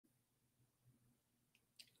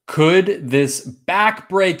Could this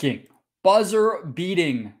back-breaking,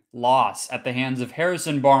 buzzer-beating loss at the hands of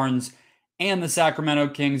Harrison Barnes and the Sacramento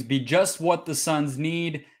Kings be just what the Suns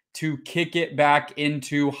need to kick it back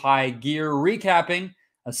into high gear? Recapping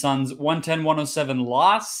a Suns 110-107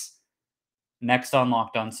 loss next on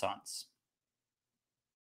Locked On Suns.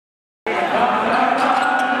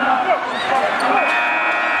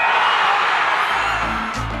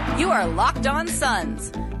 You are Locked On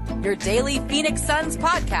Suns, your daily Phoenix Suns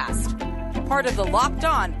podcast, part of the Locked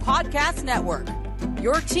On Podcast Network,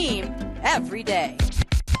 your team every day.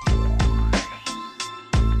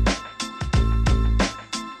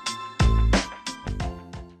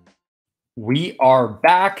 We are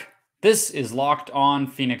back. This is Locked On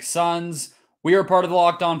Phoenix Suns. We are part of the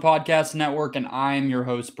Locked On Podcast Network, and I'm your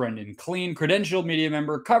host, Brendon Kleen, credentialed media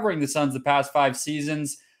member covering the Suns the past 5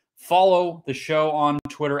 seasons. Follow the show on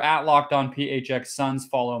Twitter at Locked On PHX Suns.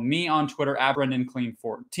 Follow me on Twitter at Brendon Kleen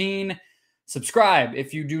 14. Subscribe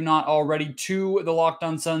if you do not already to the Locked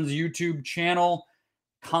On Suns YouTube channel.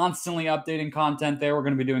 Constantly updating content there. We're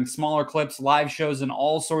going to be doing smaller clips, live shows, and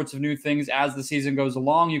all sorts of new things as the season goes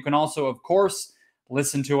along. You can also, of course,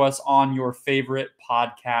 listen to us on your favorite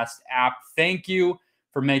podcast app. Thank you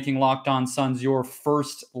for making Locked On Suns your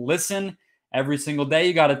first listen. Every single day,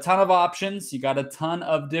 you got a ton of options. You got a ton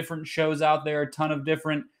of different shows out there, a ton of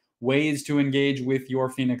different ways to engage with your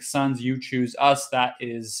Phoenix Suns. You choose us. That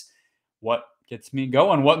is what gets me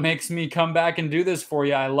going, what makes me come back and do this for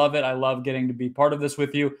you. I love it. I love getting to be part of this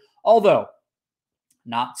with you, although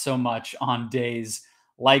not so much on days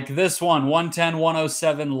like this one.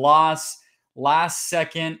 110-107 loss. Last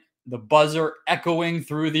second, the buzzer echoing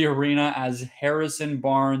through the arena as Harrison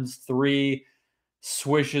Barnes 3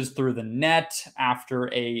 swishes through the net after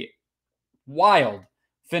a wild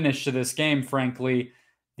finish to this game, frankly.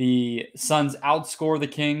 The Suns outscore the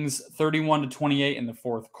Kings 31-28 in the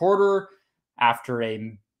fourth quarter after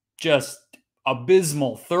a just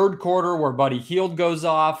abysmal third quarter where Buddy Hield goes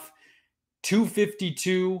off.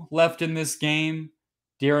 2:52 left in this game.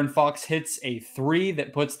 De'Aaron Fox hits a 3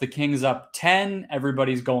 that puts the Kings up 10.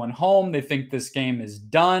 Everybody's going home. They think this game is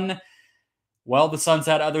done. Well, the Suns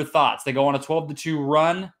had other thoughts. They go on a 12-2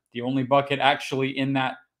 run. The only bucket actually in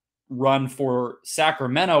that run for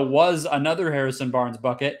Sacramento was another Harrison Barnes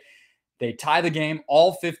bucket. They tie the game.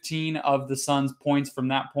 All 15 of the Suns' points from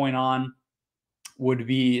that point on would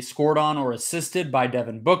be scored on or assisted by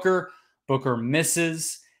Devin Booker. Booker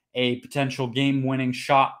misses a potential game-winning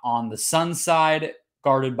shot on the Suns side,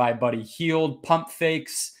 guarded by Buddy Hield. Pump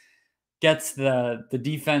fakes. Gets the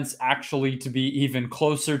defense actually to be even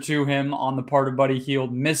closer to him on the part of Buddy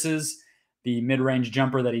Hield, misses the mid-range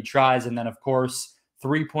jumper that he tries, and then, of course,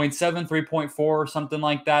 3.7, 3.4, something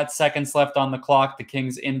like that, seconds left on the clock. The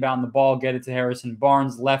Kings inbound the ball, get it to Harrison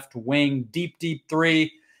Barnes, left wing, deep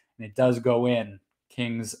 3, and it does go in.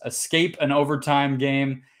 Kings escape an overtime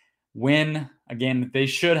game, win. Again, they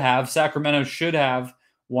should have. Sacramento should have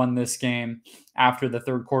won this game after the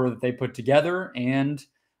third quarter that they put together, and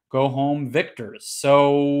go home victors.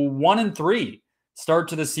 So 1-3 start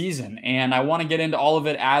to the season. And I want to get into all of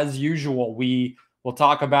it as usual. We will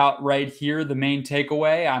talk about right here the main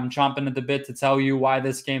takeaway. I'm chomping at the bit to tell you why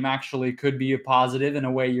this game actually could be a positive in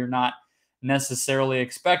a way you're not necessarily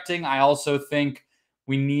expecting. I also think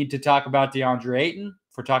we need to talk about Deandre Ayton.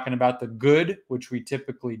 If we're talking about the good, which we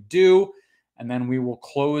typically do. And then we will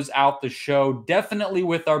close out the show definitely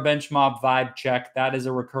with our bench mob vibe check. That is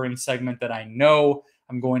a recurring segment that I know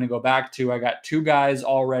I'm going to go back to. I got 2 guys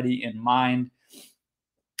already in mind.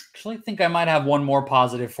 Actually, I think I might have one more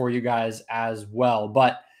positive for you guys as well.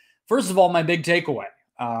 But first of all, my big takeaway.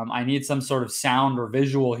 I need some sort of sound or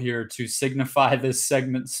visual here to signify this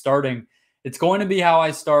segment starting. It's going to be how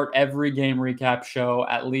I start every game recap show,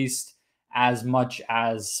 at least as much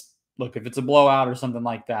as, look, if it's a blowout or something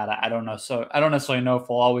like that, I don't know. So I don't necessarily know if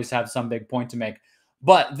we'll always have some big point to make.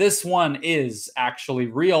 But this one is actually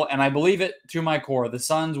real, and I believe it to my core. The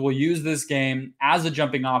Suns will use this game as a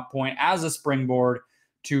jumping off point, as a springboard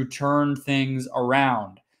to turn things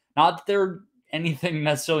around. Not that there anything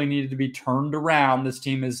necessarily needed to be turned around. This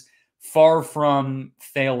team is far from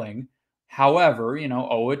failing. However,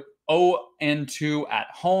 0-2 at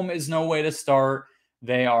home is no way to start.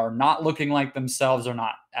 They are not looking like themselves, or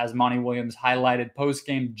not, as Monty Williams highlighted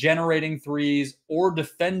post-game, generating threes or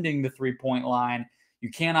defending the three-point line. You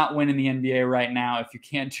cannot win in the NBA right now if you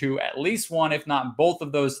can't do at least one, if not both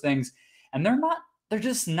of those things. And they're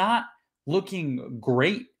just not looking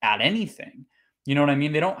great at anything. You know what I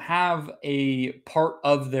mean? They don't have a part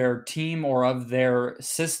of their team or of their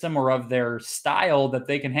system or of their style that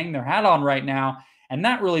they can hang their hat on right now And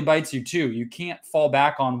that really bites you too. You can't fall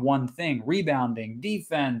back on one thing: rebounding,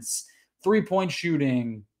 defense, three-point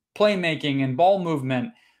shooting, playmaking, and ball movement.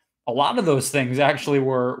 A lot of those things actually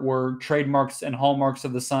were trademarks and hallmarks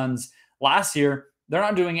of the Suns last year. They're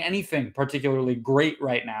not doing anything particularly great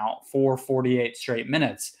right now for 48 straight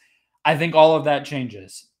minutes. I think all of that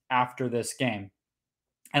changes after this game.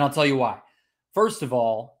 And I'll tell you why. First of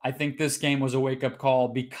all, I think this game was a wake-up call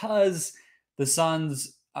because the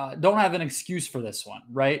Suns don't have an excuse for this one,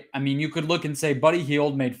 right? I mean, you could look and say Buddy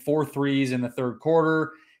Hield made 4 threes in the third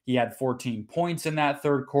quarter. He had 14 points in that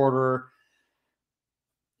third quarter.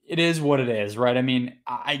 It is what it is, right? I mean,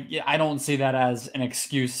 I don't see that as an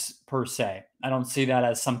excuse per se. I don't see that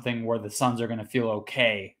as something where the Suns are going to feel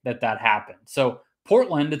okay that happened. So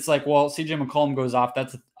Portland, it's like, well, CJ McCollum goes off.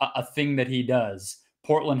 That's a thing that he does.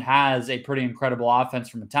 Portland has a pretty incredible offense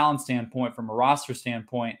from a talent standpoint, from a roster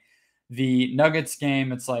standpoint. The Nuggets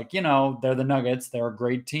game, it's like, they're the Nuggets. They're a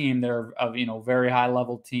great team. They're a very high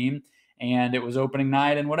level team. And it was opening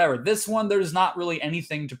night and whatever. This one, there's not really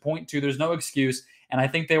anything to point to. There's no excuse. And I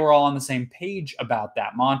think they were all on the same page about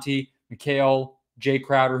that. Monty, Mikhail, Jay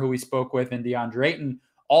Crowder, who we spoke with, and Deandre Ayton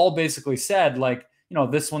all basically said, like,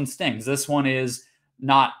 this one stings. This one is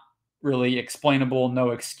not really explainable,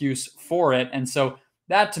 no excuse for it. And so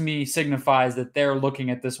that to me signifies that they're looking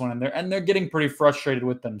at this one and they're getting pretty frustrated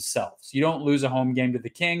with themselves. You don't lose a home game to the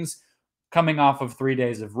Kings coming off of 3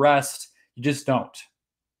 days of rest. You just don't.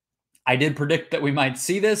 I did predict that we might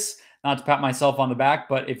see this, not to pat myself on the back,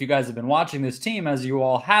 but if you guys have been watching this team, as you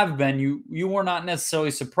all have been, you were not necessarily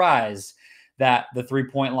surprised that the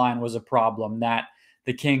three-point line was a problem, that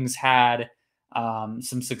the Kings had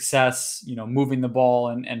some success, moving the ball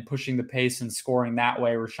and pushing the pace and scoring that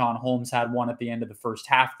way. Rashawn Holmes had one at the end of the first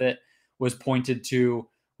half that was pointed to.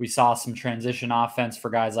 We saw some transition offense for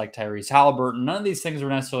guys like Tyrese Halliburton. None of these things were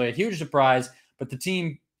necessarily a huge surprise, but the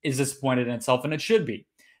team is disappointed in itself, and it should be.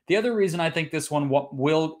 The other reason I think this one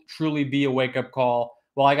will truly be a wake-up call,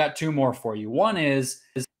 well, I got 2 more for you. One is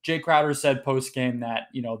Jay Crowder said post-game that,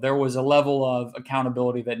 there was a level of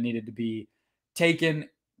accountability that needed to be taken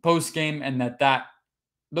post-game, and that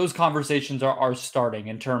those conversations are starting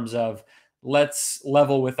in terms of let's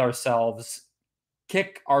level with ourselves,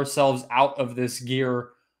 kick ourselves out of this gear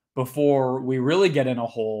before we really get in a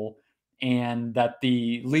hole, and that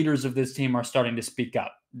the leaders of this team are starting to speak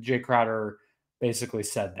up. Jay Crowder basically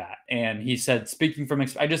said that. And he said, speaking from,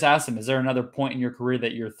 I just asked him, is there another point in your career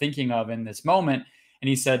that you're thinking of in this moment? And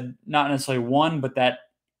he said, not necessarily one, but that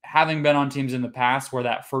having been on teams in the past where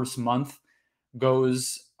that first month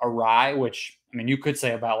goes awry, which, I mean, you could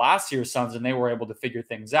say about last year's Suns, and they were able to figure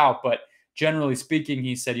things out. But generally speaking,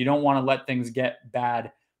 he said, you don't want to let things get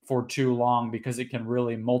bad for too long because it can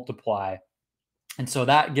really multiply. And so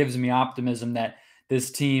that gives me optimism that this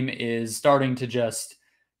team is starting to just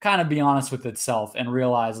kind of be honest with itself and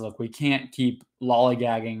realize, look, we can't keep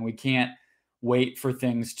lollygagging. We can't wait for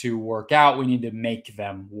things to work out. We need to make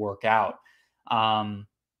them work out.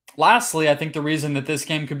 Lastly, I think the reason that this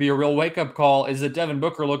game could be a real wake-up call is that Devin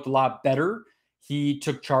Booker looked a lot better. He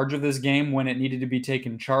took charge of this game when it needed to be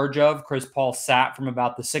taken charge of. Chris Paul sat from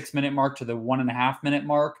about the 6-minute mark to the 1.5-minute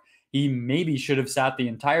mark. He maybe should have sat the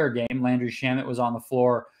entire game. Landry Shamet was on the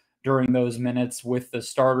floor during those minutes with the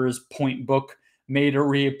starters. Point Book made a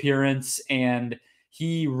reappearance, and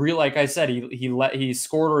he really, like I said, he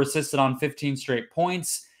scored or assisted on 15 straight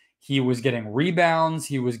points. He was getting rebounds.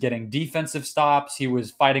 He was getting defensive stops. He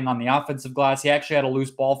was fighting on the offensive glass. He actually had a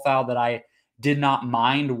loose ball foul that I did not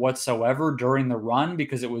mind whatsoever during the run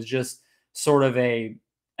because it was just sort of an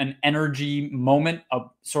energy moment, a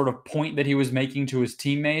sort of point that he was making to his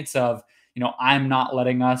teammates of, I'm not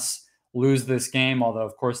letting us lose this game. Although,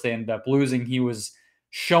 of course, they ended up losing. He was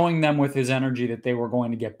showing them with his energy that they were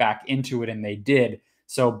going to get back into it, and they did.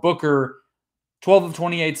 So Booker, 12 of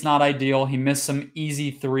 28 is not ideal. He missed some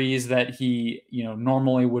easy threes that he,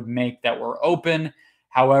 normally would make that were open.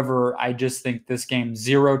 However, I just think this game,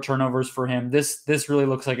 0 turnovers for him. This really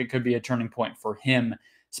looks like it could be a turning point for him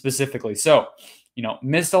specifically. So,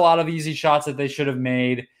 missed a lot of easy shots that they should have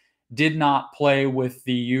made. Did not play with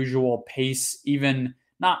the usual pace, even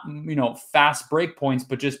not, fast break points,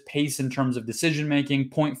 but just pace in terms of decision-making,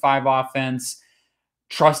 0.5 offense,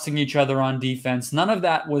 trusting each other on defense. None of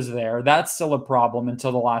that was there. That's still a problem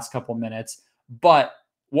until the last couple minutes. But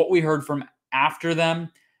what we heard from them after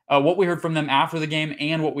the game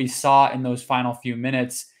and what we saw in those final few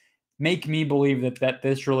minutes make me believe that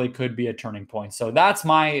this really could be a turning point. So that's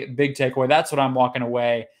my big takeaway. That's what I'm walking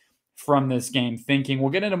away from this game thinking.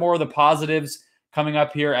 We'll get into more of the positives coming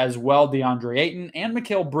up here as well. Deandre Ayton and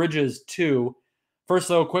Mikal Bridges too. First,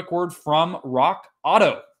 though, a quick word from Rock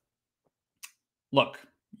Auto. Look,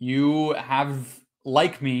 you have,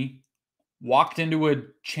 like me, walked into a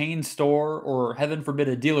chain store or, heaven forbid,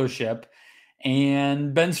 a dealership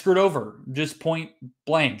and been screwed over. Just point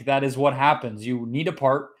blank. That is what happens. You need a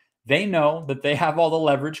part. They know that they have all the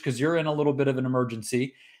leverage because you're in a little bit of an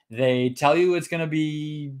emergency. They tell you it's going to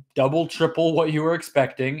be double, triple what you were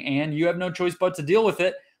expecting, and you have no choice but to deal with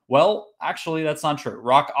it. Well, actually, that's not true.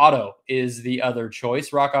 Rock Auto is the other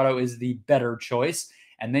choice. Rock Auto is the better choice,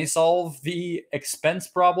 and they solve the expense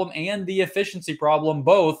problem and the efficiency problem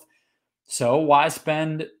both. So why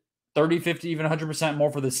spend 30, 50, even 100%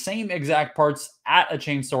 more for the same exact parts at a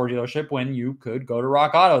chain store dealership when you could go to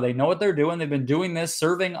Rock Auto? They know what they're doing. They've been doing this,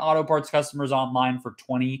 serving auto parts customers online for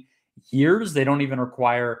 20 years. They don't even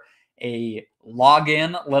require a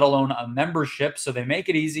login, let alone a membership. So they make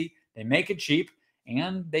it easy, they make it cheap,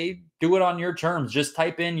 and they do it on your terms. Just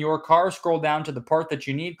type in your car, scroll down to the part that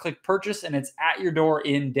you need, click purchase, and it's at your door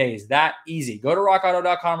in days. That easy. Go to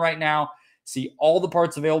rockauto.com right now. See all the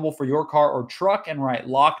parts available for your car or truck and write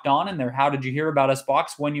locked on in their How Did You Hear About Us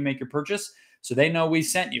box when you make your purchase so they know we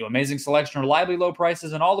sent you. Amazing selection, reliably low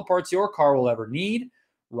prices, and all the parts your car will ever need.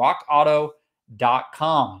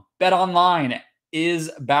 RockAuto.com. BetOnline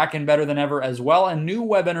is back and better than ever as well. A new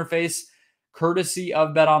web interface courtesy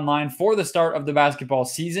of BetOnline for the start of the basketball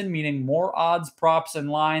season, meaning more odds, props, and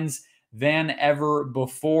lines than ever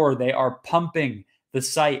before. They are pumping the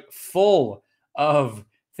site full of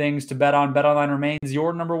things to bet on. BetOnline remains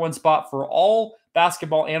your number one spot for all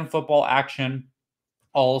basketball and football action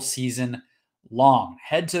all season long.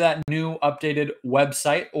 Head to that new updated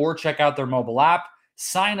website or check out their mobile app.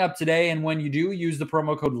 Sign up today, and when you do, use the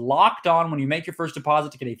promo code LOCKEDON when you make your first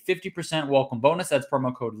deposit to get a 50% welcome bonus. That's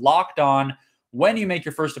promo code LOCKEDON when you make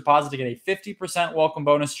your first deposit to get a 50% welcome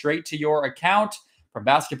bonus straight to your account. From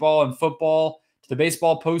basketball and football to the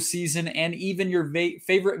baseball postseason and even your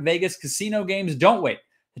favorite Vegas casino games, don't wait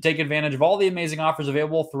to take advantage of all the amazing offers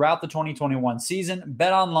available throughout the 2021 season.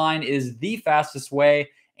 BetOnline is the fastest way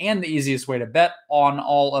and the easiest way to bet on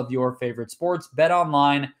all of your favorite sports.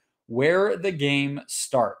 BetOnline, where the game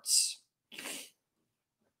starts.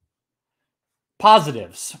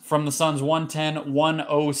 Positives from the Suns'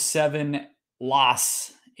 110-107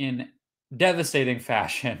 loss in devastating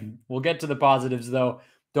fashion. We'll get to the positives, though.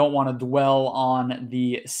 Don't want to dwell on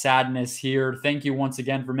the sadness here. Thank you once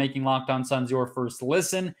again for making Locked On Suns your first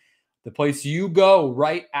listen. The place you go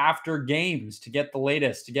right after games to get the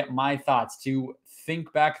latest, to get my thoughts, to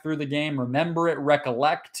think back through the game, remember it,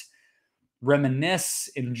 recollect, reminisce,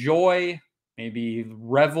 enjoy, maybe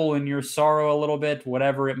revel in your sorrow a little bit,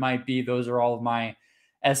 whatever it might be. Those are all of my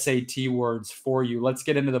SAT words for you. Let's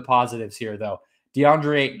get into the positives here, though.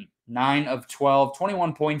 Deandre Ayton, 9 of 12,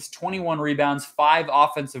 21 points, 21 rebounds, 5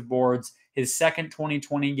 offensive boards, his second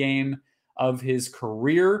 2020 game of his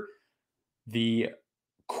career. The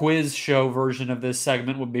quiz show version of this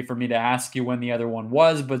segment would be for me to ask you when the other one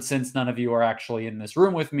was, but since none of you are actually in this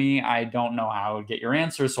room with me, I don't know how I would get your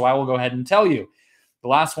answer, so I will go ahead and tell you. The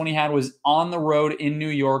last one he had was on the road in New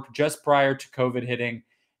York just prior to COVID hitting,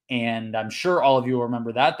 and I'm sure all of you will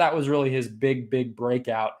remember that. That was really his big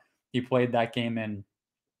breakout. He played that game in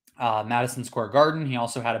Madison Square Garden. He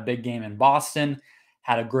also had a big game in Boston,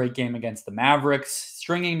 had a great game against the Mavericks.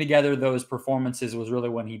 Stringing together those performances was really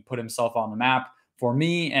when he put himself on the map for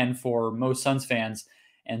me and for most Suns fans.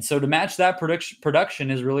 And so to match that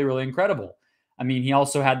production is really incredible. I mean, he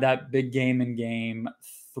also had that big game in game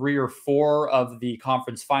 3 or 4 of the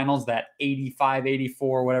conference finals, that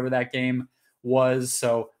 85-84, whatever that game was.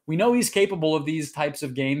 So we know he's capable of these types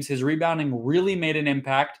of games. His rebounding really made an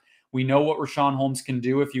impact. We know what Richaun Holmes can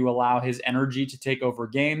do if you allow his energy to take over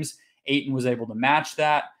games. Ayton was able to match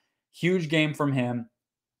that. Huge game from him.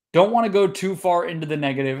 Don't want to go too far into the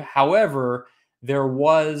negative. However,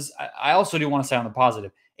 I also do want to say on the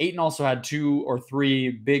positive, Ayton also had 2 or 3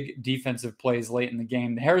 big defensive plays late in the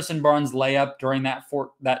game. The Harrison Barnes layup during that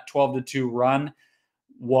 12-2 run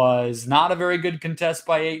was not a very good contest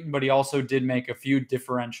by Ayton, but he also did make a few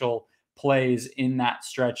differential plays in that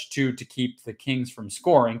stretch too to keep the Kings from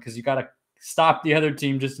scoring, because you got to stop the other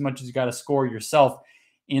team just as much as you got to score yourself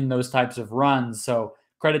in those types of runs. So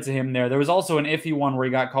credit to him there. There was also an iffy one where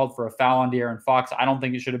he got called for a foul on De'Aaron Fox. I don't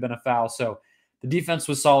think it should have been a foul. So the defense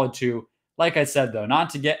was solid too. Like I said, though, not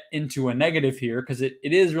to get into a negative here, because it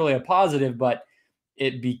is really a positive, but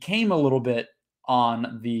it became a little bit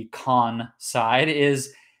on the con side,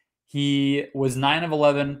 is he was 9 of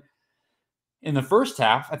 11 in the first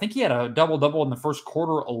half. I think he had a double-double in the first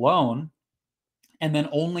quarter alone, and then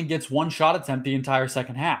only gets 1 shot attempt the entire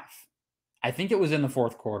second half. I think it was in the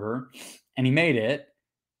fourth quarter, and he made it,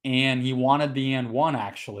 and he wanted the and one,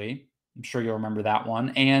 actually. I'm sure you'll remember that one.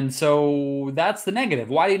 And so that's the negative.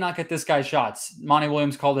 Why do you not get this guy shots? Monty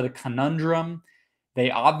Williams called it a conundrum.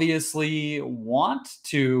 They obviously want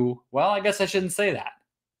to, well, I guess I shouldn't say that.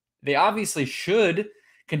 They obviously should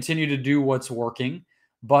continue to do what's working,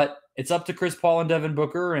 but it's up to Chris Paul and Devin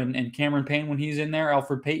Booker and Cameron Payne when he's in there,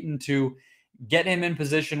 Elfrid Payton, to get him in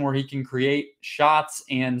position where he can create shots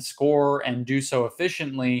and score and do so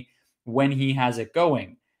efficiently when he has it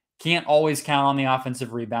going. Can't always count on the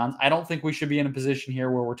offensive rebounds. I don't think we should be in a position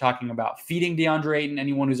here where we're talking about feeding Deandre Ayton.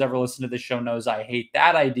 Anyone who's ever listened to this show knows I hate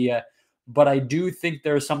that idea, but I do think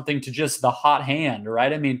there's something to just the hot hand,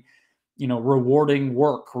 right? I mean, rewarding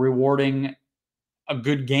work, rewarding a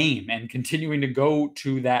good game, and continuing to go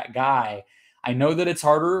to that guy. I know that it's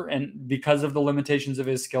harder, and because of the limitations of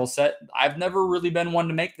his skill set, I've never really been one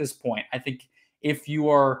to make this point. I think if you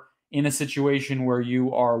are in a situation where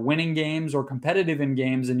you are winning games or competitive in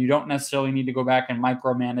games, and you don't necessarily need to go back and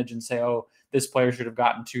micromanage and say, oh, this player should have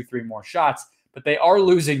gotten 2-3 more shots, but they are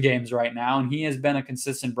losing games right now, and he has been a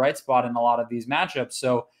consistent bright spot in a lot of these matchups.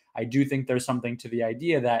 So I do think there's something to the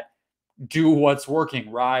idea that do what's working,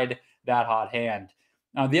 ride that hot hand.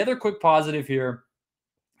 Now, the other quick positive here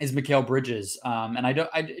is Mikal Bridges. And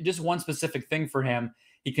I just one specific thing for him.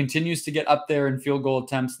 He continues to get up there in field goal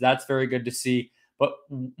attempts. That's very good to see. But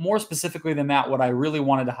more specifically than that, what I really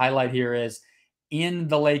wanted to highlight here is in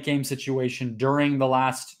the late game situation during the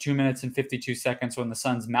last 2 minutes and 52 seconds when the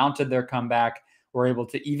Suns mounted their comeback, were able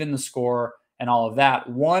to even the score and all of that.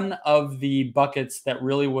 One of the buckets that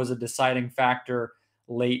really was a deciding factor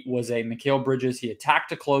late was a Mikal Bridges. He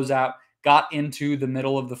attacked a closeout, got into the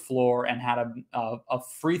middle of the floor, and had a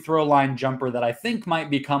free throw line jumper that I think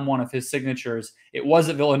might become one of his signatures. It was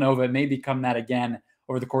at Villanova. It may become that again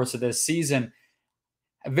over the course of this season.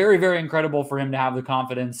 Very, very incredible for him to have the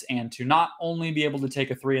confidence and to not only be able to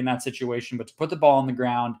take a three in that situation, but to put the ball on the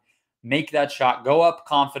ground, make that shot, go up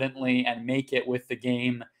confidently, and make it with the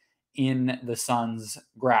game in the Suns'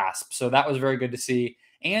 grasp. So that was very good to see.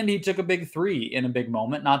 And he took a big three in a big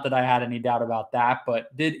moment. Not that I had any doubt about that, but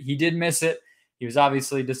he did miss it. He was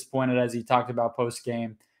obviously disappointed, as he talked about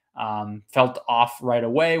post-game. Felt off right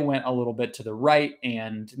away, went a little bit to the right,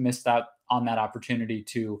 and missed out on that opportunity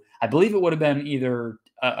to, I believe it would have been either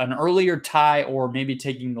an earlier tie or maybe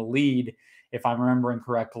taking the lead, if I'm remembering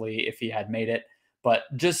correctly, if he had made it. But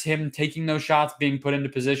just him taking those shots, being put into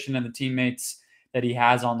position, and the teammates that he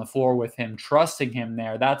has on the floor with him, trusting him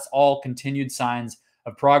there, that's all continued signs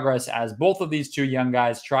of progress as both of these two young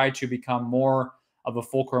guys try to become more of a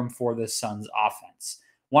fulcrum for this Suns offense.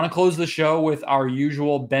 Want to close the show with our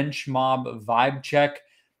usual bench mob vibe check.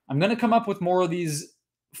 I'm going to come up with more of these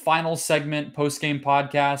final segment post-game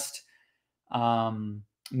podcast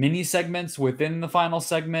mini segments within the final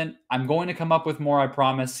segment. I'm going to come up with more, I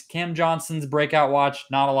promise. Cam Johnson's breakout watch,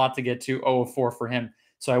 not a lot to get to, 0 of 4 for him.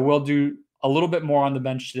 So I will do a little bit more on the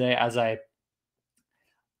bench today as I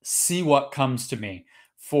see what comes to me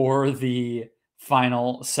for the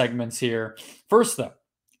final segments here. First, though,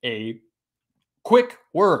 a quick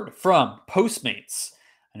word from Postmates,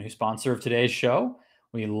 a new sponsor of today's show.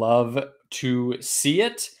 We love to see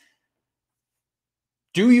it.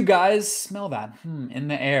 Do you guys smell that in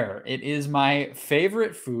the air? It is my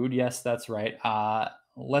favorite food. Yes, that's right.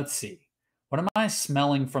 Let's see. What am I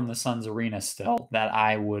smelling from the Suns Arena still that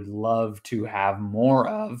I would love to have more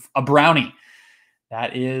of? A brownie.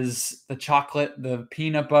 That is the chocolate, the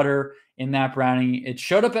peanut butter in that brownie. It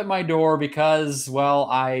showed up at my door because, well,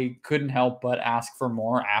 I couldn't help but ask for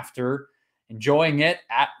more after enjoying it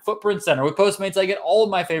at Footprint Center. With Postmates, I get all of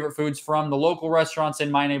my favorite foods from the local restaurants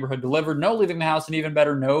in my neighborhood delivered. No leaving the house, and even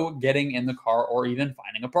better, no getting in the car or even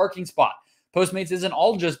finding a parking spot. Postmates isn't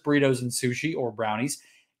all just burritos and sushi or brownies.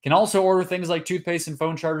 You can also order things like toothpaste and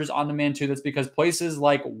phone chargers on demand too. That's because places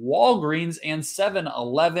like Walgreens and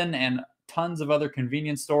 7-Eleven and tons of other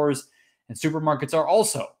convenience stores and supermarkets are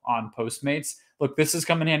also on Postmates. Look, this is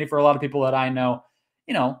coming handy for a lot of people that I know,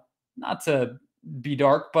 not to be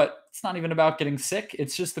dark, but it's not even about getting sick.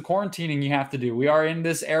 It's just the quarantining you have to do. We are in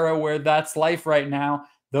this era where that's life right now.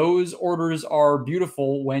 Those orders are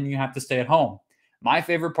beautiful when you have to stay at home. My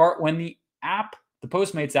favorite part, when the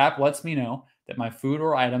Postmates app lets me know that my food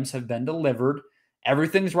or items have been delivered.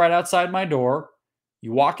 Everything's right outside my door.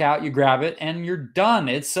 You walk out, you grab it, and you're done.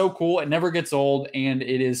 It's so cool. It never gets old, and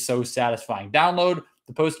it is so satisfying. Download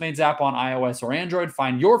the Postmates app on iOS or Android.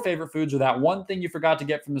 Find your favorite foods or that one thing you forgot to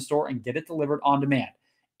get from the store and get it delivered on demand.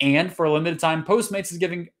 And for a limited time, Postmates is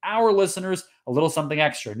giving our listeners a little something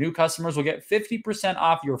extra. New customers will get 50%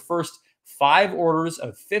 off your first 5 orders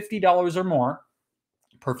of $50 or more.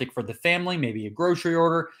 Perfect for the family, maybe a grocery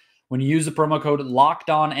order. when you use the promo code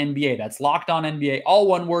LOCKEDONNBA. That's LOCKEDONNBA, all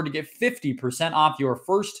one word, to get 50% off your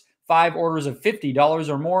first 5 orders of $50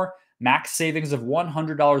 or more. Max savings of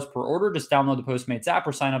 $100 per order. Just download the Postmates app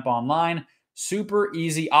or sign up online. Super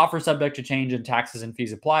easy. Offer subject to change and taxes and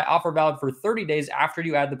fees apply. Offer valid for 30 days after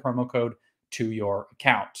you add the promo code to your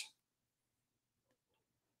account.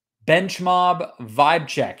 Bench Mob Vibe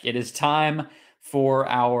Check. It is time for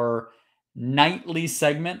our nightly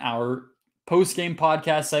segment, our post-game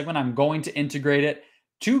podcast segment. I'm going to integrate it.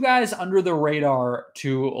 2 guys under the radar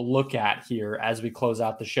to look at here as we close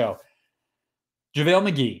out the show.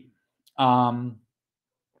 JaVale McGee. I'm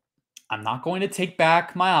not going to take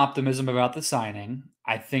back my optimism about the signing.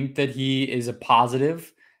 I think that he is a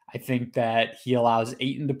positive. I think that he allows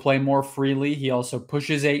Ayton to play more freely. He also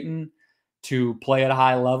pushes Ayton to play at a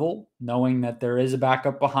high level, knowing that there is a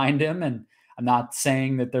backup behind him. And I'm not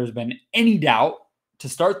saying that there's been any doubt to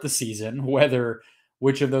start the season whether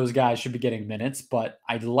which of those guys should be getting minutes, but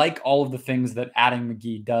I like all of the things that adding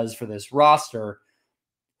McGee does for this roster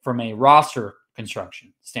from a roster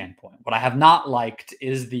construction standpoint. What I have not liked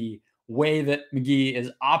is the way that McGee is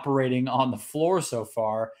operating on the floor so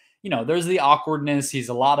far. There's the awkwardness. He's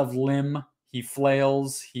a lot of limb. He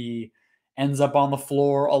flails. He ends up on the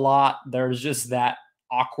floor a lot. There's just that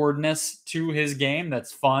awkwardness to his game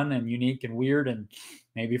that's fun and unique and weird and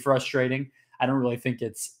maybe frustrating. I don't really think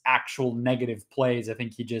it's actual negative plays. I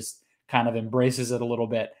think he just kind of embraces it a little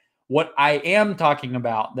bit. What I am talking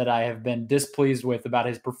about that I have been displeased with about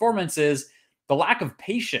his performance is the lack of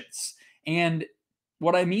patience. And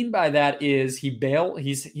what I mean by that is he's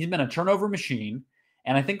been a turnover machine.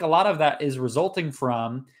 And I think a lot of that is resulting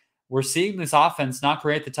from we're seeing this offense not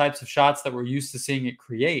create the types of shots that we're used to seeing it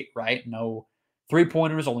create, right? No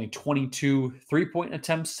three-pointers, only 22 three-point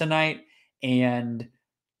attempts tonight, and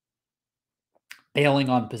bailing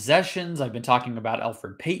on possessions. I've been talking about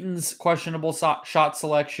Elfrid Payton's questionable shot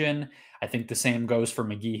selection. I think the same goes for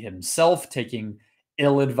McGee himself, taking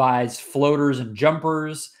ill-advised floaters and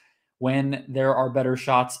jumpers when there are better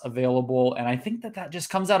shots available. And I think that just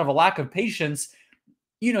comes out of a lack of patience.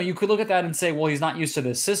 You could look at that and say, well, he's not used to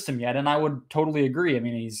this system yet. And I would totally agree. I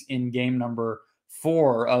mean, he's in game number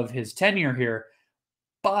 4 of his tenure here.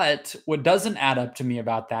 But what doesn't add up to me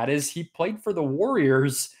about that is he played for the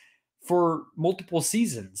Warriors for multiple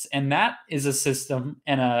seasons. And that is a system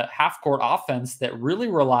and a half-court offense that really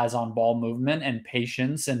relies on ball movement and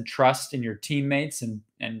patience and trust in your teammates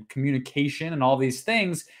and communication and all these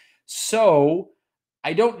things. So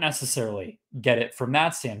I don't necessarily get it from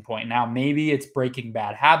that standpoint. Now, maybe it's breaking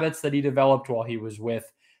bad habits that he developed while he was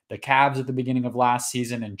with the Cavs at the beginning of last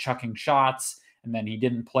season and chucking shots, and then he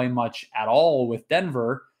didn't play much at all with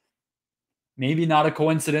Denver. Maybe not a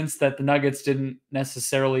coincidence that the Nuggets didn't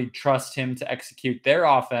necessarily trust him to execute their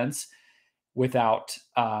offense without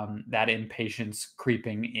that impatience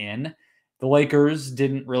creeping in. The Lakers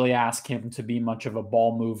didn't really ask him to be much of a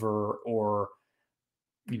ball mover or,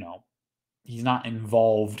 he's not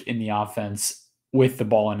involved in the offense with the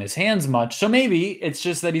ball in his hands much. So maybe it's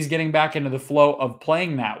just that he's getting back into the flow of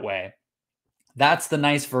playing that way. That's the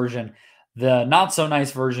nice version. The not so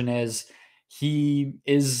nice version is he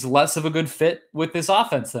is less of a good fit with this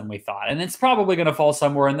offense than we thought. And it's probably going to fall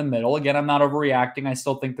somewhere in the middle. Again, I'm not overreacting. I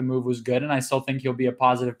still think the move was good, and I still think he'll be a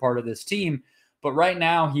positive part of this team. But right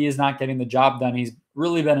now, he is not getting the job done. He's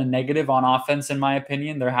really been a negative on offense, in my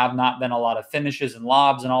opinion. There have not been a lot of finishes and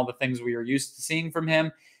lobs and all the things we are used to seeing from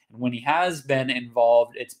him. And when he has been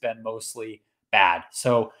involved, it's been mostly bad.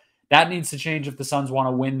 So that needs to change if the Suns want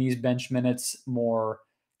to win these bench minutes more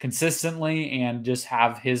consistently and just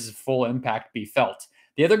have his full impact be felt.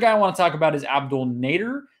 The other guy I want to talk about is Abdel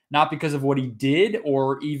Nader, not because of what he did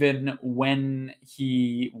or even when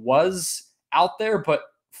he was out there, but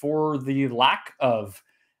for the lack of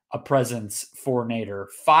a presence for Nader.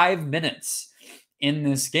 5 minutes in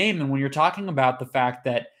this game. And when you're talking about the fact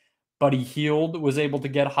that Buddy Hield was able to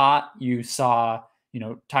get hot, you saw,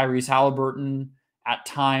 Tyrese Halliburton at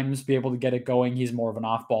times be able to get it going. He's more of an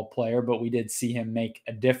off-ball player, but we did see him make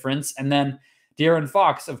a difference. And then De'Aaron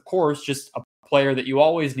Fox, of course, just a player that you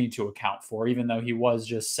always need to account for, even though he was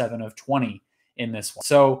just 7 of 20 in this one.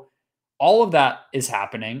 So all of that is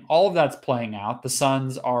happening. All of that's playing out. The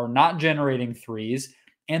Suns are not generating threes,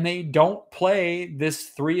 and they don't play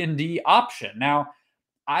this 3-and-D option. Now,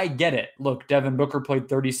 I get it. Look, Devin Booker played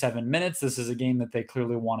 37 minutes. This is a game that they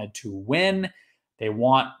clearly wanted to win. They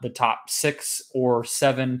want the top 6 or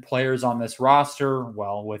 7 players on this roster.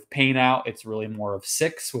 Well, with Payne out, it's really more of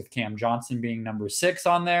 6, with Cam Johnson being number 6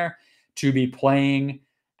 on there, to be playing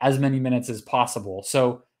as many minutes as possible.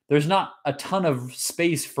 So there's not a ton of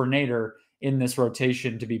space for Nader in this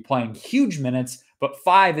rotation to be playing huge minutes, but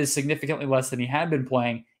 5 is significantly less than he had been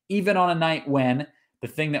playing, even on a night when the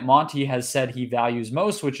thing that Monty has said he values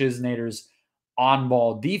most, which is Nader's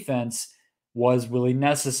on-ball defense, was really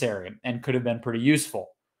necessary and could have been pretty useful.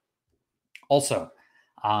 Also,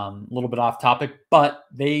 a little bit off topic, but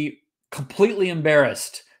they completely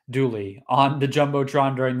embarrassed Dooley on the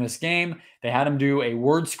Jumbotron during this game. They had him do a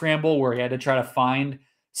word scramble where he had to try to find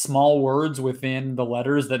small words within the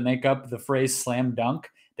letters that make up the phrase slam dunk.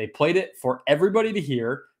 They played it for everybody to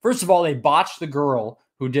hear. First of all, they botched the girl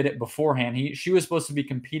who did it beforehand. She was supposed to be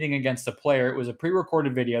competing against a player. It was a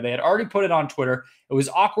pre-recorded video. They had already put it on Twitter. It was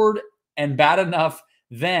awkward and bad enough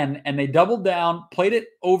then, and they doubled down, played it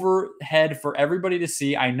overhead for everybody to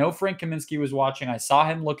see. I know Frank Kaminsky was watching. I saw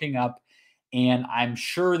him looking up, and I'm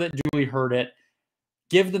sure that Dooley heard it.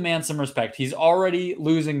 Give the man some respect. He's already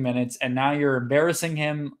losing minutes, and now you're embarrassing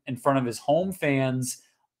him in front of his home fans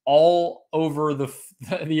all over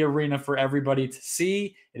the arena for everybody to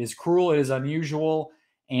see. It is cruel. It is unusual,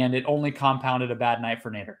 and it only compounded a bad night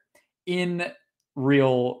for Nader. In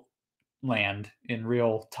real land, in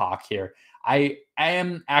real talk here, I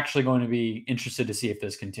am actually going to be interested to see if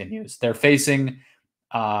this continues. They're facing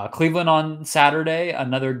Cleveland on Saturday,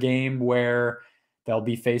 another game where they'll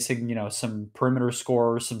be facing, some perimeter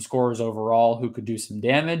scorers, some scorers overall who could do some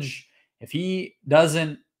damage. If he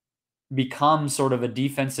doesn't become sort of a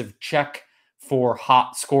defensive check for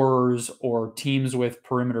hot scorers or teams with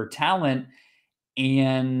perimeter talent,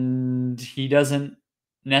 and he doesn't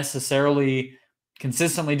necessarily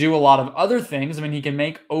consistently do a lot of other things. I mean, he can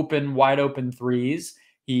make wide open threes.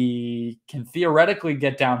 He can theoretically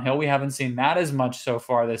get downhill. We haven't seen that as much so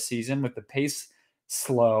far this season with the pace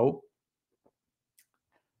slow.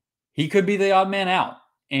 He could be the odd man out.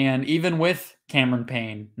 And even with Cameron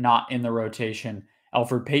Payne not in the rotation,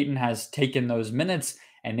 Elfrid Payton has taken those minutes,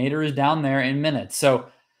 and Nader is down there in minutes. So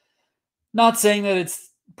not saying that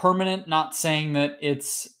it's permanent, not saying that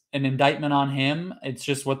it's an indictment on him. It's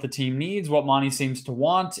just what the team needs, what Monty seems to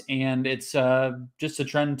want, and it's just a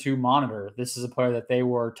trend to monitor. This is a player that they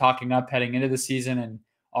were talking up heading into the season, and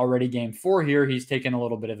already game 4 here, he's taken a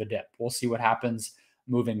little bit of a dip. We'll see what happens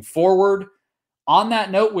moving forward. On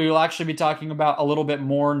that note, we will actually be talking about a little bit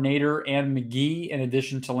more Nader and McGee in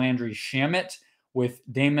addition to Landry Shamet with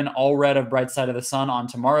Damon Allred of Bright Side of the Sun on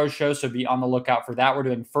tomorrow's show, so be on the lookout for that. We're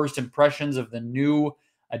doing first impressions of the new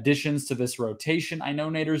additions to this rotation. I know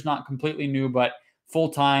Nader's not completely new, but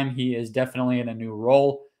full-time, he is definitely in a new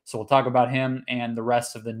role. So we'll talk about him and the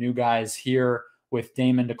rest of the new guys here with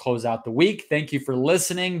Damon to close out the week. Thank you for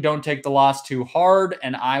listening. Don't take the loss too hard,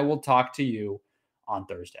 and I will talk to you on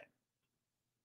Thursday.